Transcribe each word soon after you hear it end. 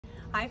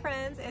Hi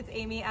friends, it's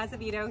Amy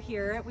Azevedo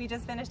here. We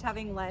just finished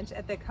having lunch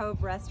at the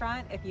Cove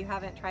restaurant. If you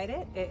haven't tried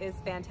it, it is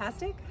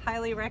fantastic.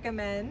 Highly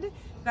recommend.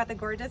 We've got the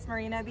gorgeous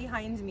marina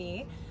behind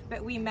me,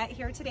 but we met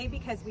here today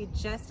because we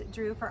just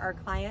drew for our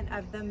client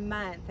of the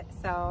month.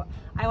 So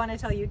I want to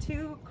tell you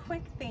two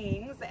quick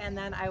things and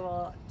then I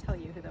will tell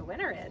you who the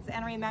winner is.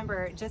 And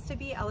remember, just to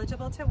be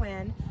eligible to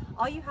win,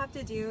 all you have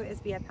to do is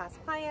be a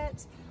past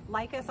client,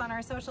 like us on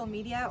our social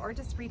media, or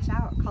just reach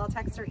out, call,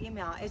 text, or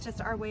email. It's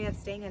just our way of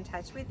staying in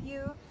touch with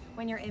you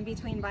when you're in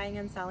between buying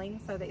and selling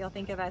so that you'll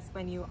think of us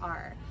when you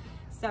are.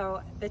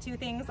 So the two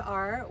things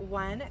are,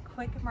 one,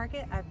 quick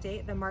market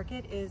update. The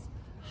market is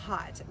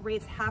hot.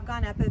 Rates have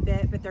gone up a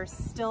bit, but they're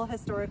still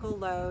historical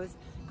lows.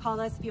 Call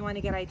us if you want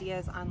to get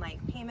ideas on like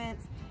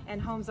payments,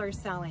 and homes are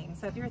selling.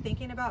 So if you're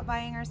thinking about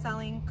buying or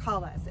selling,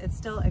 call us. It's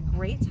still a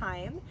great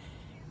time.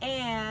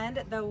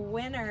 And the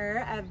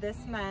winner of this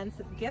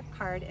month's gift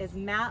card is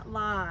Matt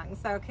Long.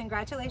 So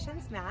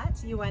congratulations,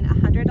 Matt. You won a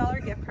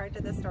 $100 gift card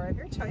to the store of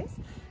your choice.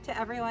 To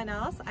everyone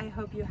else, I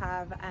hope you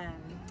have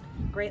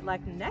great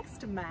luck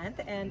next month.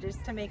 And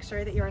just to make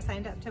sure that you are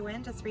signed up to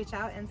win, just reach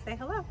out and say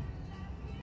hello.